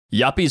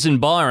Yuppies and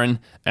Byron,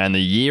 and the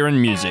Year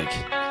in Music.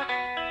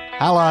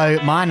 Hello,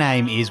 my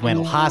name is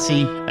Wendell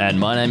Harsey. And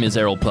my name is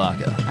Errol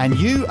Parker. And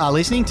you are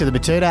listening to the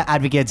Batuta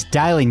Advocate's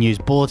Daily News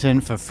Bulletin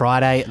for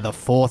Friday, the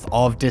 4th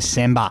of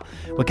December.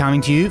 We're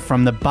coming to you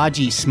from the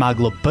Budgie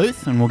Smuggler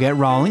booth, and we'll get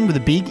rolling with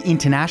a big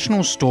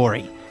international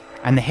story.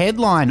 And the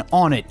headline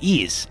on it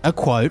is a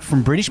quote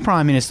from British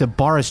Prime Minister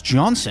Boris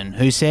Johnson,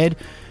 who said,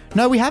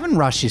 "No, we haven't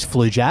rushed this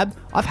flu jab.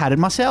 I've had it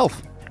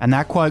myself." And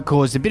that quote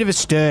caused a bit of a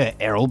stir,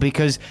 Errol,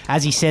 because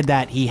as he said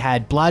that, he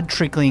had blood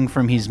trickling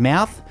from his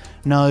mouth,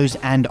 nose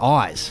and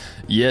eyes.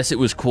 Yes, it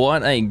was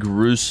quite a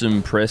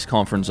gruesome press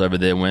conference over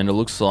there, Wendell.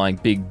 Looks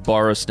like Big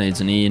Boris needs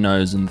an ear,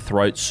 nose and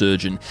throat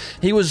surgeon.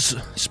 He was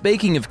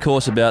speaking, of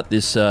course, about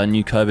this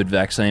new COVID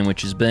vaccine,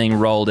 which is being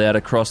rolled out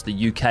across the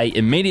UK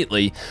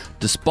immediately,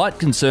 despite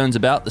concerns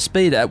about the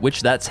speed at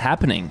which that's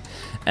happening.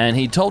 And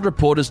he told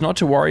reporters not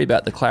to worry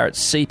about the claret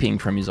seeping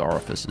from his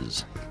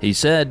orifices. He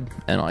said,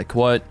 and I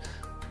quote,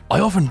 "I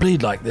often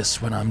bleed like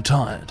this when I'm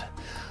tired.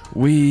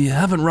 We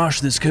haven't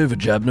rushed this COVID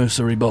jab, no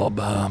sorry Bob,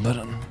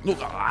 but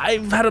look,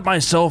 I've had it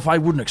myself. I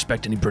wouldn't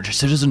expect any British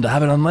citizen to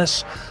have it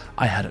unless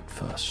I had it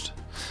first.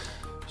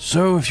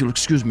 So if you'll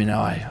excuse me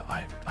now,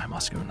 I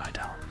must go lie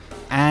down."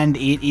 And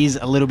it is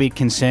a little bit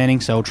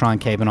concerning, so we'll try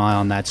and keep an eye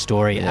on that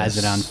story as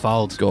it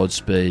unfolds.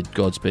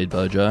 Godspeed,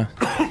 Bojo.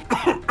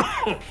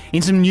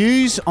 In some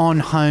news on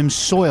home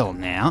soil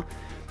now,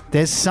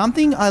 there's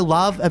something I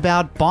love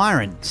about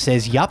Byron,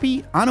 says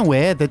Yuppie,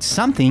 unaware that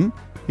something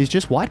is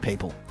just white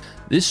people.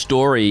 This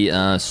story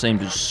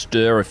seemed to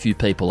stir a few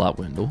people up,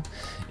 Wendell.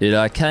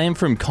 It came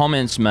from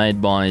comments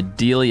made by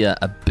Delia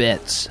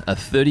Abetz, a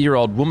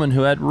 30-year-old woman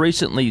who had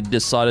recently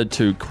decided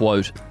to,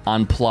 quote,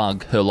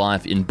 unplug her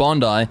life in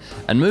Bondi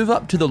and move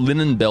up to the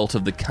linen belt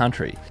of the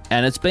country.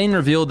 And it's been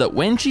revealed that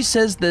when she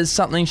says there's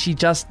something she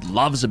just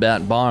loves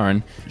about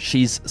Byron,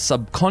 she's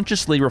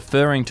subconsciously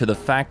referring to the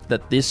fact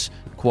that this,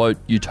 quote,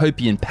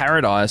 utopian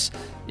paradise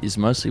is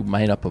mostly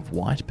made up of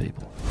white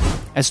people.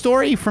 A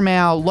story from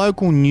our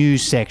local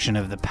news section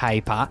of the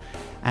paper,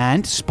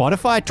 and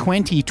Spotify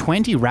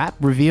 2020 Wrap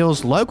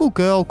reveals local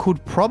girl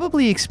could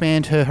probably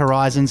expand her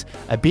horizons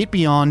a bit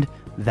beyond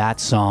that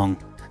song.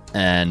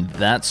 And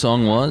that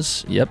song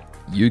was, yep,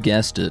 you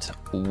guessed it,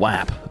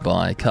 WAP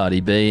by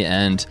Cardi B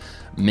and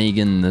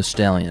Megan Thee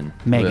Stallion.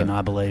 Megan,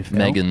 I believe.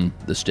 Megan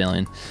Thee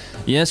Stallion.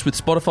 Yes, with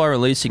Spotify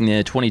releasing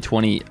their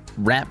 2020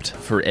 Wrapped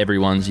for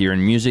Everyone's Year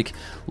in Music,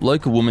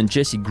 local woman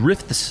Jessie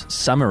Griffith's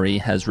summary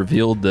has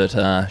revealed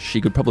that she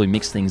could probably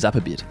mix things up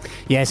a bit.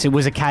 Yes, it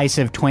was a case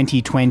of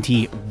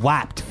 2020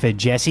 whapped for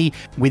Jessie,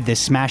 with the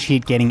smash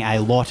hit getting a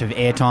lot of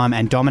airtime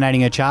and dominating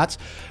her charts,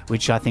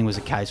 which I think was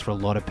the case for a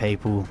lot of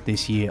people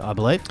this year, I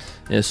believe.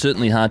 Yeah, it's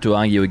certainly hard to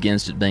argue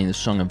against it being the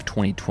song of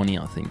 2020,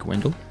 I think,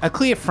 Wendell. A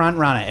clear front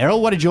runner.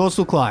 Errol, what did yours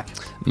look like?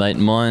 Mate,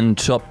 mine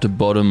top to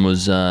bottom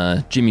was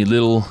Jimmy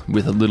Little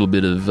with a little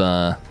bit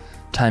of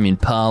Tame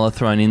Impala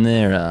thrown in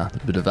there, a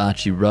little bit of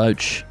Archie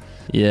Roach.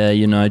 Yeah,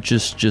 you know,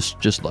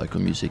 just local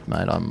music,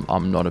 mate.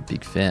 I'm not a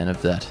big fan of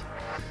that,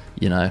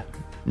 you know,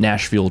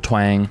 Nashville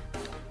twang.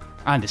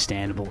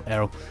 Understandable,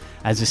 Errol,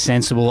 as a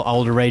sensible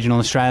older regional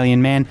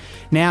Australian man.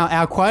 Now,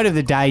 our quote of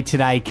the day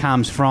today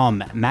comes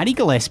from Maddie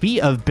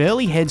Gillespie of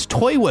Burleigh Head's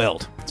Toy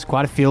World. It's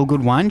quite a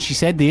feel-good one. She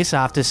said this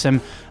after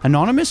some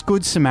anonymous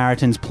Good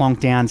Samaritans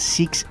plonked down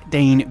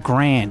 16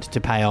 grand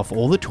to pay off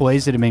all the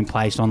toys that had been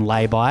placed on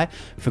lay-by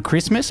for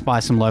Christmas by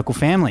some local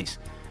families.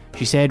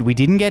 She said, "We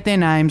didn't get their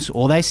names.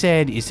 All they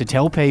said is to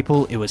tell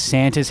people it was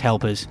Santa's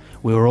helpers.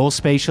 We were all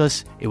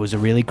speechless. It was a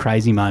really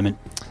crazy moment."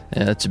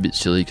 Yeah, that's a bit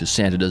silly because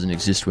Santa doesn't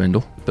exist,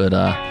 Wendell. But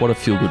what a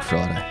feel-good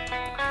Friday.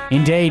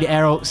 Indeed,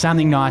 Errol,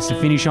 something nice to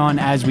finish on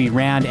as we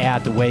round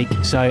out the week.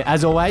 So,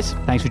 as always,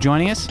 thanks for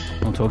joining us.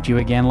 We'll talk to you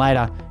again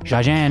later.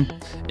 Jajan.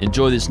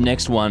 Enjoy this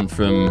next one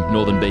from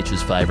Northern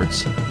Beach's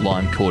favourites,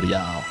 Lime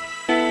Cordiale.